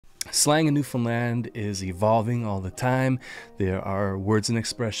Slang in Newfoundland is evolving all the time. There are words and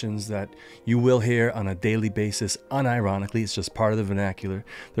expressions that you will hear on a daily basis unironically. It's just part of the vernacular.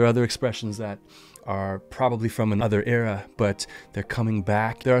 There are other expressions that are probably from another era, but they're coming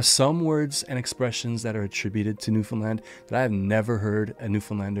back. There are some words and expressions that are attributed to Newfoundland that I have never heard a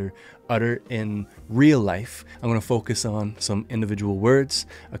Newfoundlander utter in real life. I'm going to focus on some individual words,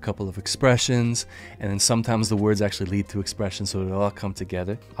 a couple of expressions, and then sometimes the words actually lead to expressions, so it'll all come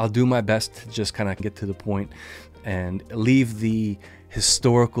together. I'll do my best to just kind of get to the point and leave the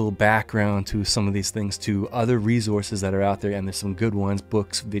historical background to some of these things to other resources that are out there, and there's some good ones,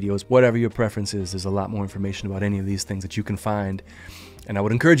 books, videos, whatever your preference is. There's a lot more information about any of these things that you can find, and I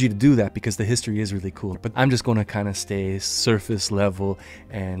would encourage you to do that because the history is really cool. But I'm just going to kind of stay surface level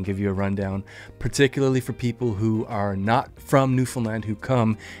and give you a rundown, particularly for people who are not from Newfoundland, who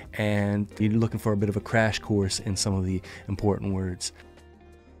come and you're looking for a bit of a crash course in some of the important words.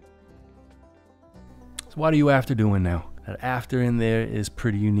 So what are you after doing now? That after in there is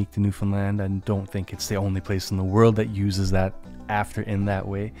pretty unique to Newfoundland. I don't think it's the only place in the world that uses that after in that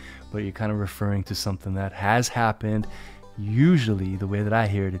way, but you're kind of referring to something that has happened. Usually, the way that I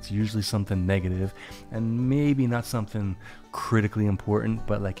hear it, it's usually something negative and maybe not something critically important,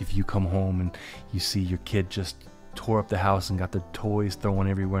 but like if you come home and you see your kid just tore up the house and got their toys thrown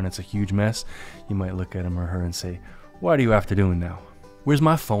everywhere and it's a huge mess, you might look at him or her and say, what are you after doing now? Where's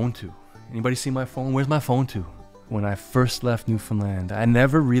my phone to? Anybody see my phone? Where's my phone to? When I first left Newfoundland, I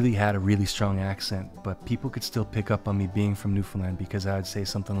never really had a really strong accent, but people could still pick up on me being from Newfoundland because I would say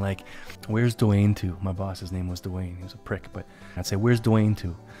something like, where's Dwayne to? My boss's name was Dwayne. He was a prick, but I'd say, where's Dwayne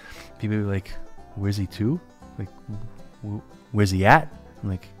to? People would be like, where's he to? Like, where's he at? I'm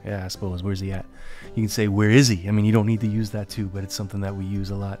like, yeah, I suppose, where's he at? You can say, where is he? I mean, you don't need to use that too, but it's something that we use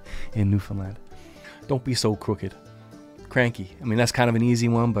a lot in Newfoundland. Don't be so crooked. Cranky. I mean, that's kind of an easy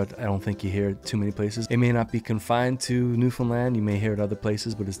one, but I don't think you hear it too many places. It may not be confined to Newfoundland. You may hear it other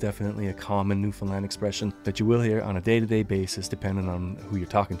places, but it's definitely a common Newfoundland expression that you will hear on a day-to-day basis, depending on who you're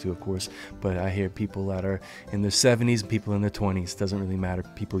talking to, of course. But I hear people that are in their 70s and people in their 20s. It doesn't really matter.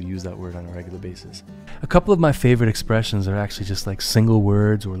 People use that word on a regular basis. A couple of my favorite expressions are actually just like single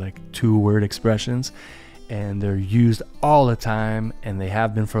words or like two-word expressions. And they're used all the time, and they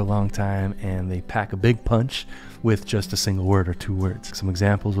have been for a long time, and they pack a big punch with just a single word or two words. Some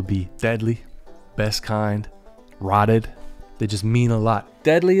examples would be deadly, best kind, rotted. They just mean a lot.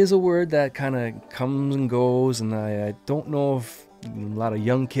 Deadly is a word that kind of comes and goes, and I don't know if a lot of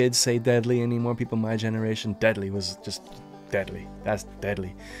young kids say deadly anymore. People my generation, deadly was just deadly. That's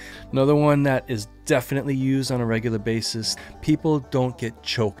deadly. Another one that is definitely used on a regular basis. People don't get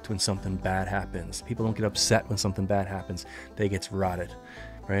choked when something bad happens. People don't get upset when something bad happens. They get rotted,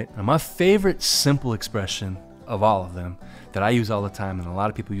 right? And my favorite simple expression of all of them that I use all the time, and a lot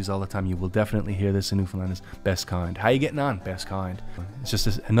of people use all the time, you will definitely hear this in Newfoundland, is best kind. How you getting on? Best kind. It's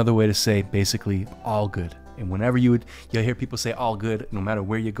just another way to say basically all good. And whenever you'll hear people say all good, no matter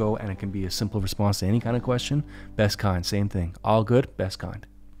where you go, and it can be a simple response to any kind of question. Best kind, same thing. All good, best kind.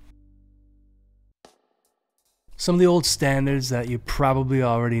 Some of the old standards that you probably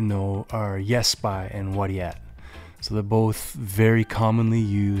already know are yes by and what at. So they're both very commonly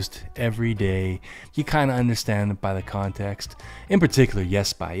used every day. You kind of understand it by the context. In particular,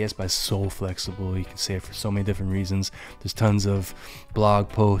 yes by. Yes by is so flexible. You can say it for so many different reasons. There's tons of blog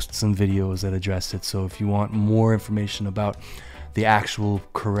posts and videos that address it. So if you want more information about the actual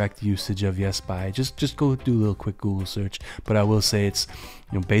correct usage of yes by, just go do a little quick Google search. But I will say it's,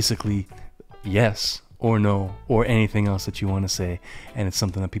 basically yes or no or anything else that you want to say, and it's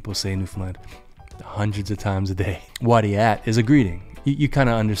something that people say in Newfoundland hundreds of times a day. Waddy at is a greeting. You kind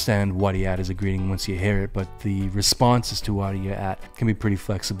of understand waddy at is a greeting once you hear it, but the responses to waddy at can be pretty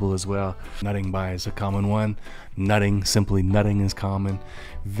flexible as well. Nutting by is a common one. Nutting, simply nutting, is common.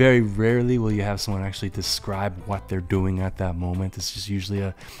 Very rarely will you have someone actually describe what they're doing at that moment. It's just usually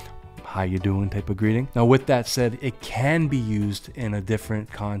a how you doing type of greeting. Now with that said, it can be used in a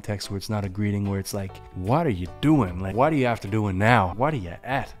different context where it's not a greeting, where it's like, what are you doing? Like, what are you after doing now? What are you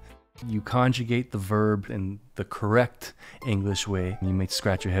at? You conjugate the verb in the correct English way. You may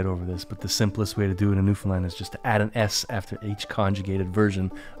scratch your head over this, but the simplest way to do it in Newfoundland is just to add an S after each conjugated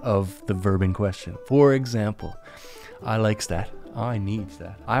version of the verb in question. For example, I likes that. I needs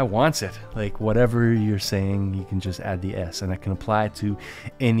that. I wants it. Like, whatever you're saying, you can just add the S, and that can apply to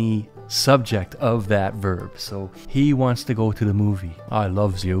any subject of that verb. So he wants to go to the movie. I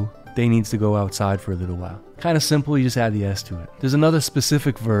loves you. They needs to go outside for a little while. Kind of simple, you just add the S to it. There's another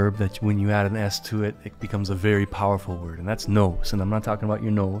specific verb that when you add an S to it, it becomes a very powerful word, and that's nose. And I'm not talking about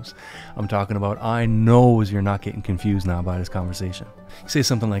your nose. I'm talking about I knows you're not getting confused now by this conversation. You say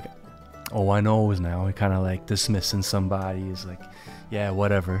something like, oh, I knows now. You're kind of like dismissing somebody is like, yeah,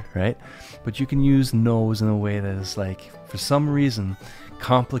 whatever, right? But you can use knows in a way that is like, for some reason,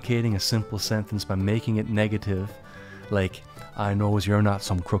 complicating a simple sentence by making it negative, like, I knows you're not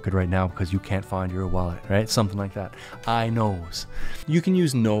some crooked right now because you can't find your wallet, right? Something like that. I knows. You can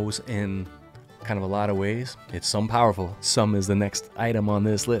use knows in kind of a lot of ways. It's some powerful. Some is the next item on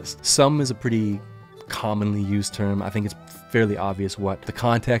this list. Some is a pretty commonly used term. I think it's fairly obvious what the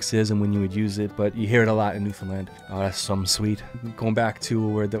context is and when you would use it, but you hear it a lot in Newfoundland. Oh, that's some sweet. Going back to a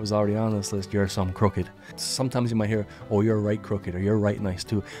word that was already on this list, you're some crooked. Sometimes you might hear, oh, you're right crooked, or you're right nice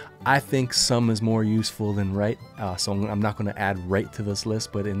too. I think some is more useful than right, so I'm not going to add right to this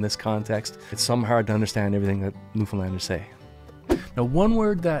list, but in this context, it's some hard to understand everything that Newfoundlanders say. Now, one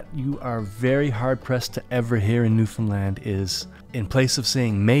word that you are very hard pressed to ever hear in Newfoundland is, in place of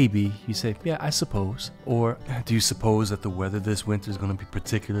saying maybe, you say, yeah, I suppose. Or, do you suppose that the weather this winter is going to be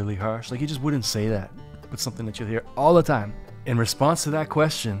particularly harsh? Like, you just wouldn't say that. But something that you'll hear all the time. In response to that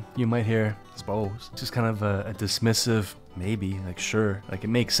question, you might hear, suppose. It's just kind of a dismissive maybe, like sure. Like, it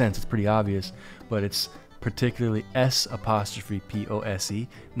makes sense, it's pretty obvious. But it's particularly S''P',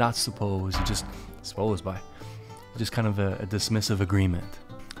 not suppose. You just suppose by. Just kind of a dismissive agreement.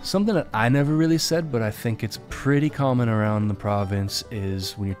 Something that I never really said, but I think it's pretty common around the province,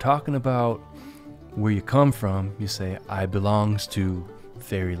 is when you're talking about where you come from, you say, I belongs to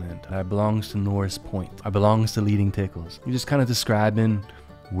Fairyland, I belongs to Norris Point, I belongs to Leading Tickles. You're just kind of describing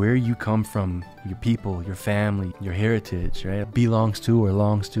where you come from, your people, your family, your heritage, right? Belongs to or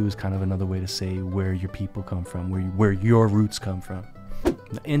longs to is kind of another way to say where your people come from, where your roots come from.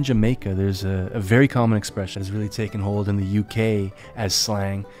 In Jamaica, there's a very common expression that's really taken hold in the UK as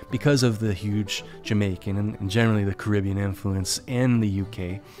slang because of the huge Jamaican and generally the Caribbean influence in the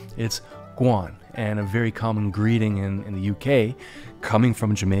UK. It's Gwan, and a very common greeting in the UK, coming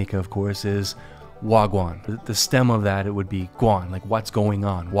from Jamaica, of course, is Wagwan. The stem of that, it would be Gwan, like what's going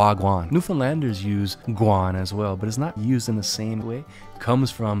on, Wagwan. Newfoundlanders use Gwan as well, but it's not used in the same way. It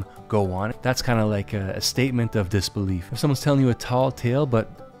comes from go on. That's kind of like a statement of disbelief. If someone's telling you a tall tale,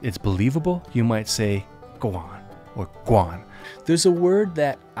 but it's believable, you might say go on or Gwan. There's a word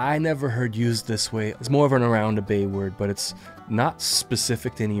that I never heard used this way. It's more of an around the bay word, but it's not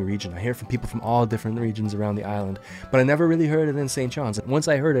specific to any region. I hear from people from all different regions around the island, but I never really heard it in St. John's. Once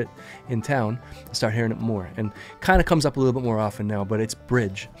I heard it in town, I start hearing it more, and kind of comes up a little bit more often now, but it's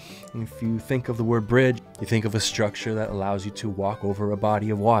bridge. If you think of the word bridge, you think of a structure that allows you to walk over a body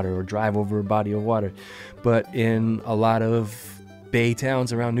of water or drive over a body of water. But in a lot of bay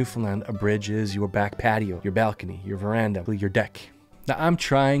towns around Newfoundland, a bridge is your back patio, your balcony, your veranda, your deck. Now, I'm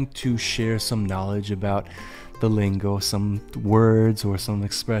trying to share some knowledge about the lingo, some words or some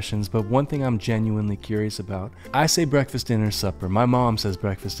expressions, but one thing I'm genuinely curious about, I say breakfast, dinner, supper. My mom says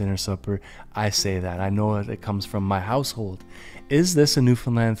breakfast, dinner, supper. I say that. I know that it comes from my household. Is this a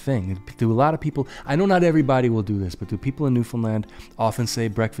Newfoundland thing? Do a lot of people, I know not everybody will do this, but do people in Newfoundland often say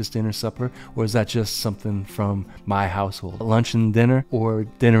breakfast, dinner, supper? Or is that just something from my household? Lunch and dinner or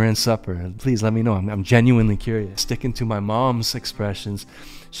dinner and supper? Please let me know. I'm genuinely curious. Sticking to my mom's expressions,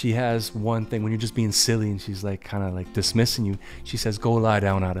 she has one thing when you're just being silly and she's like kind of like dismissing you. She says, go lie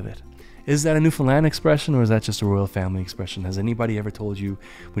down out of it. Is that a Newfoundland expression or is that just a royal family expression? Has anybody ever told you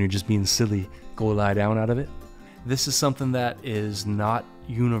when you're just being silly, go lie down out of it? This is something that is not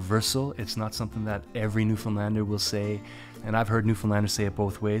universal. It's not something that every Newfoundlander will say. And I've heard Newfoundlanders say it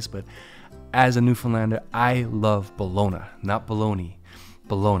both ways, but as a Newfoundlander, I love bologna, not bologna,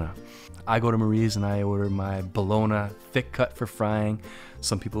 bologna. I go to Marie's and I order my bologna thick cut for frying.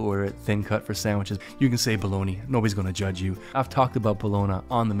 Some people order it thin cut for sandwiches. You can say bologna, nobody's gonna judge you. I've talked about bologna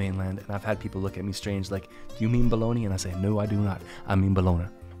on the mainland and I've had people look at me strange like, do you mean bologna? And I say, no, I do not. I mean bologna.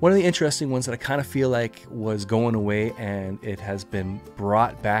 One of the interesting ones that I kind of feel like was going away and it has been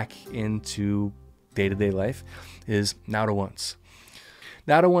brought back into day-to-day life is now to once.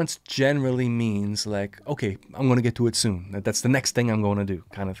 Now to once generally means like, okay, I'm going to get to it soon. That's the next thing I'm going to do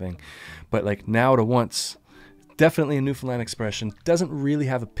kind of thing. But like now to once, definitely a Newfoundland expression. Doesn't really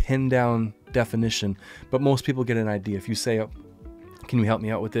have a pinned down definition, but most people get an idea. If you say, oh, can you help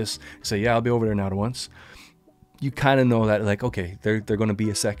me out with this? Say, yeah, I'll be over there now to once. You kind of know that like, okay, they're going to be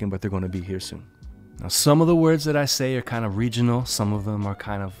a second, but they're going to be here soon. Now, some of the words that I say are kind of regional. Some of them are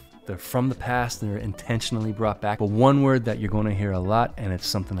kind of, they're from the past and they're intentionally brought back. But one word that you're going to hear a lot, and it's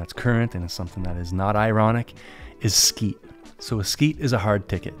something that's current and it's something that is not ironic, is skeet. So a skeet is a hard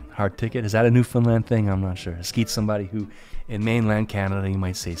ticket. Hard ticket, is that a Newfoundland thing? I'm not sure. A skeet's somebody who, in mainland Canada, you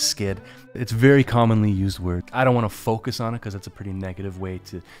might say skid. It's a very commonly used word. I don't want to focus on it because it's a pretty negative way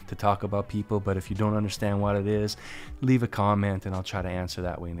to talk about people, but if you don't understand what it is, leave a comment and I'll try to answer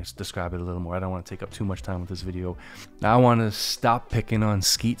that way and describe it a little more. I don't want to take up too much time with this video. Now I want to stop picking on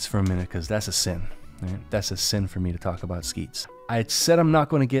skeets for a minute because that's a sin. Right? That's a sin for me to talk about skeets. I said I'm not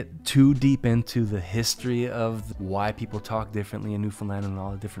going to get too deep into the history of why people talk differently in Newfoundland and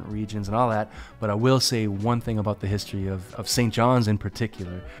all the different regions and all that, but I will say one thing about the history of St. John's in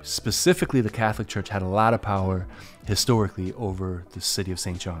particular. Specifically, the Catholic Church had a lot of power historically over the city of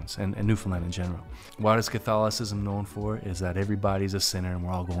St. John's and Newfoundland in general. What is Catholicism known for is that everybody's a sinner and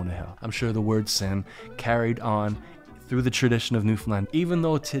we're all going to hell. I'm sure the word sin carried on through the tradition of Newfoundland, even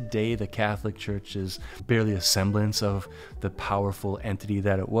though today the Catholic Church is barely a semblance of the powerful entity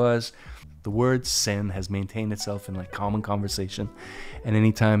that it was. The word sin has maintained itself in like common conversation, and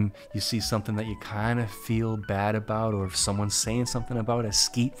anytime you see something that you kind of feel bad about, or if someone's saying something about a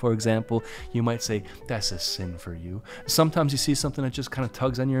skeet, for example, you might say, that's a sin for you. Sometimes you see something that just kind of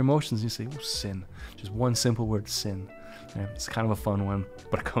tugs on your emotions and you say, oh, sin. Just one simple word, sin. Yeah, it's kind of a fun one,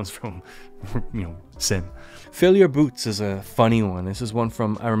 but it comes from, sin. Fill your boots is a funny one. This is one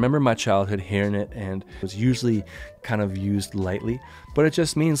from, I remember my childhood hearing it, and it was usually kind of used lightly, but it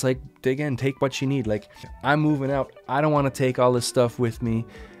just means like, again, take what you need. Like, I'm moving out. I don't want to take all this stuff with me.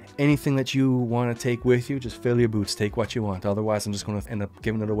 Anything that you want to take with you, just fill your boots. Take what you want. Otherwise, I'm just going to end up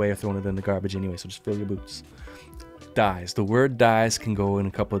giving it away or throwing it in the garbage anyway, so just fill your boots. Dies. The word dies can go in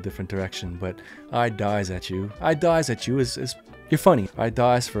a couple of different directions, but I dies at you. I dies at you is you're funny. I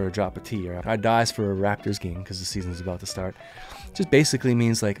dies for a drop of tea, or I dies for a Raptors game because the season's about to start. Just basically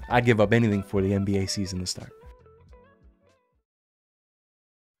means like I'd give up anything for the NBA season to start.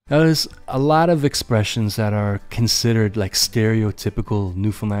 Now there's a lot of expressions that are considered like stereotypical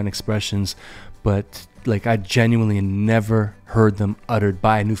Newfoundland expressions, but like I genuinely never heard them uttered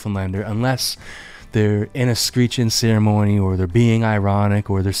by a Newfoundlander unless they're in a screeching ceremony, or they're being ironic,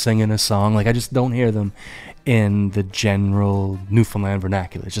 or they're singing a song. Like, I just don't hear them in the general Newfoundland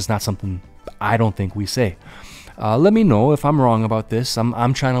vernacular. It's just not something I don't think we say. Let me know if I'm wrong about this.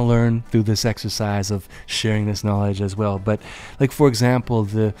 I'm trying to learn through this exercise of sharing this knowledge as well. But like, for example,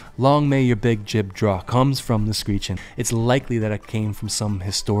 the long may your big jib draw comes from the screeching. It's likely that it came from some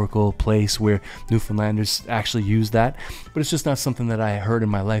historical place where Newfoundlanders actually used that, but it's just not something that I heard in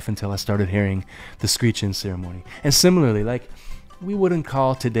my life until I started hearing the screeching ceremony. And similarly, like, we wouldn't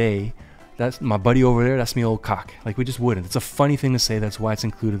call today, that's my buddy over there, that's me old cock. Like, we just wouldn't. It's a funny thing to say, that's why it's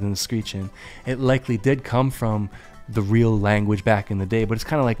included in the screeching. It likely did come from the real language back in the day, but it's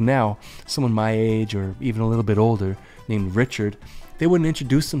kind of like now, someone my age or even a little bit older named Richard, they wouldn't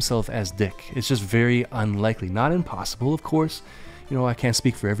introduce themselves as Dick. It's just very unlikely. Not impossible, of course. You know, I can't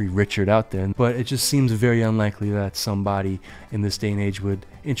speak for every Richard out there, but it just seems very unlikely that somebody in this day and age would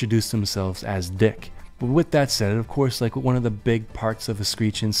introduce themselves as Dick. But with that said, of course, like, one of the big parts of a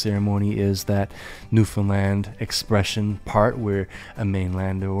screeching ceremony is that Newfoundland expression part where a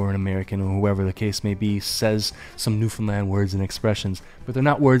mainlander or an American or whoever the case may be says some Newfoundland words and expressions, but they're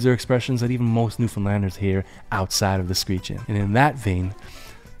not words or expressions that even most Newfoundlanders hear outside of the screeching. And in that vein,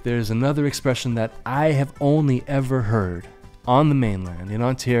 there's another expression that I have only ever heard on the mainland, in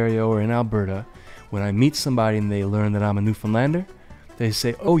Ontario or in Alberta. When I meet somebody and they learn that I'm a Newfoundlander, they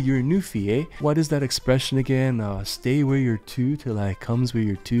say, oh, you're a Newfie, eh? What is that expression again? Stay where you're to till I comes where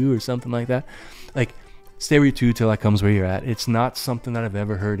you're to, or something like that. Like, stay where you're to till I comes where you're at. It's not something that I've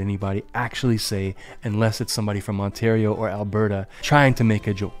ever heard anybody actually say, unless it's somebody from Ontario or Alberta trying to make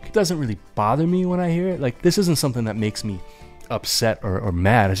a joke. It doesn't really bother me when I hear it. Like, this isn't something that makes me upset or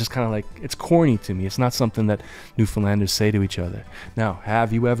mad. It's just kind of like, it's corny to me. It's not something that Newfoundlanders say to each other. Now,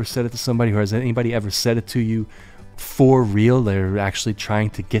 have you ever said it to somebody, or has anybody ever said it to you for real? They're actually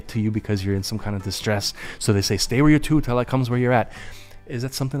trying to get to you because you're in some kind of distress, so they say, stay where you're to till I comes where you're at. Is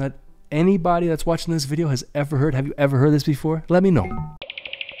that something that anybody that's watching this video has ever heard? Have you ever heard this before? Let me know.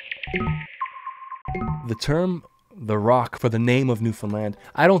 The term the Rock for the name of Newfoundland,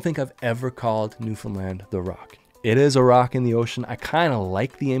 I don't think I've ever called Newfoundland the Rock. It is a rock in the ocean. I kind of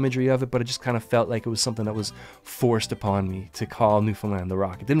like the imagery of it, but it just kind of felt like it was something that was forced upon me to call Newfoundland the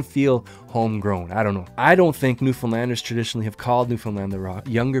Rock. It didn't feel homegrown. I don't know. I don't think Newfoundlanders traditionally have called Newfoundland the Rock.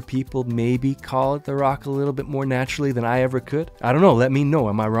 Younger people maybe call it the Rock a little bit more naturally than I ever could. I don't know. Let me know.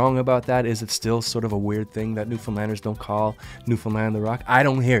 Am I wrong about that? Is it still sort of a weird thing that Newfoundlanders don't call Newfoundland the Rock? I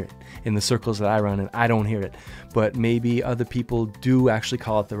don't hear it. In the circles that I run in, I don't hear it. But maybe other people do actually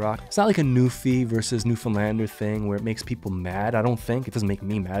call it the Rock. It's not like a Newfie versus Newfoundlander thing where it makes people mad. I don't think. It doesn't make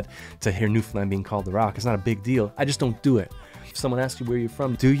me mad to hear Newfoundland being called the Rock. It's not a big deal. I just don't do it. If someone asks you where you're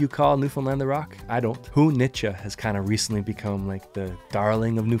from, do you call Newfoundland the rock? I don't. Who nitcha has kind of recently become like the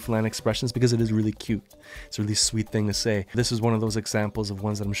darling of Newfoundland expressions because it is really cute. It's a really sweet thing to say. This is one of those examples of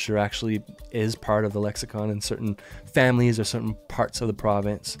ones that I'm sure actually is part of the lexicon in certain families or certain parts of the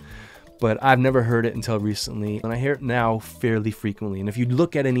province. But I've never heard it until recently, and I hear it now fairly frequently. And if you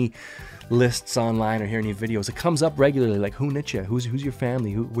look at any lists online or hear any videos, it comes up regularly, like who nitcha, who's your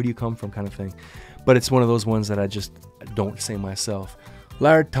family, where do you come from, kind of thing. But it's one of those ones that I just don't say myself.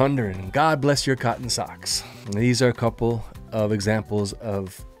 Lard Tunderin, God bless your cotton socks. And these are a couple of examples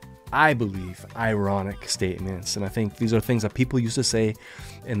of, I believe, ironic statements. And I think these are things that people used to say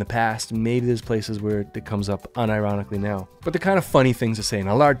in the past. Maybe there's places where it comes up unironically now. But they're kind of funny things to say.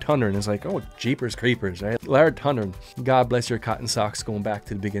 Now, Lard Tunderin is like, oh, jeepers creepers, right? Lard Tunderin, God bless your cotton socks, going back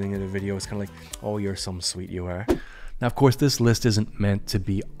to the beginning of the video. It's kind of like, oh, you're some sweet you are. Now, of course, this list isn't meant to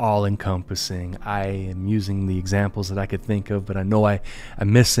be all-encompassing. I am using the examples that I could think of, but I know I'm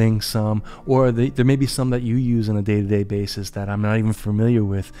missing some, or there may be some that you use on a day-to-day basis that I'm not even familiar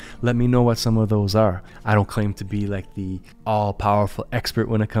with. Let me know what some of those are. I don't claim to be like the all-powerful expert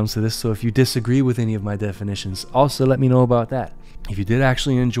when it comes to this, so if you disagree with any of my definitions, also let me know about that. If you did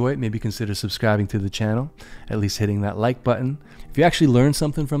actually enjoy it, maybe consider subscribing to the channel, at least hitting that like button. If you actually learned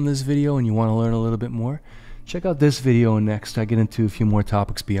something from this video and you want to learn a little bit more, check out this video next. I get into a few more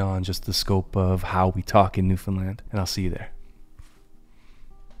topics beyond just the scope of how we talk in Newfoundland, and I'll see you there.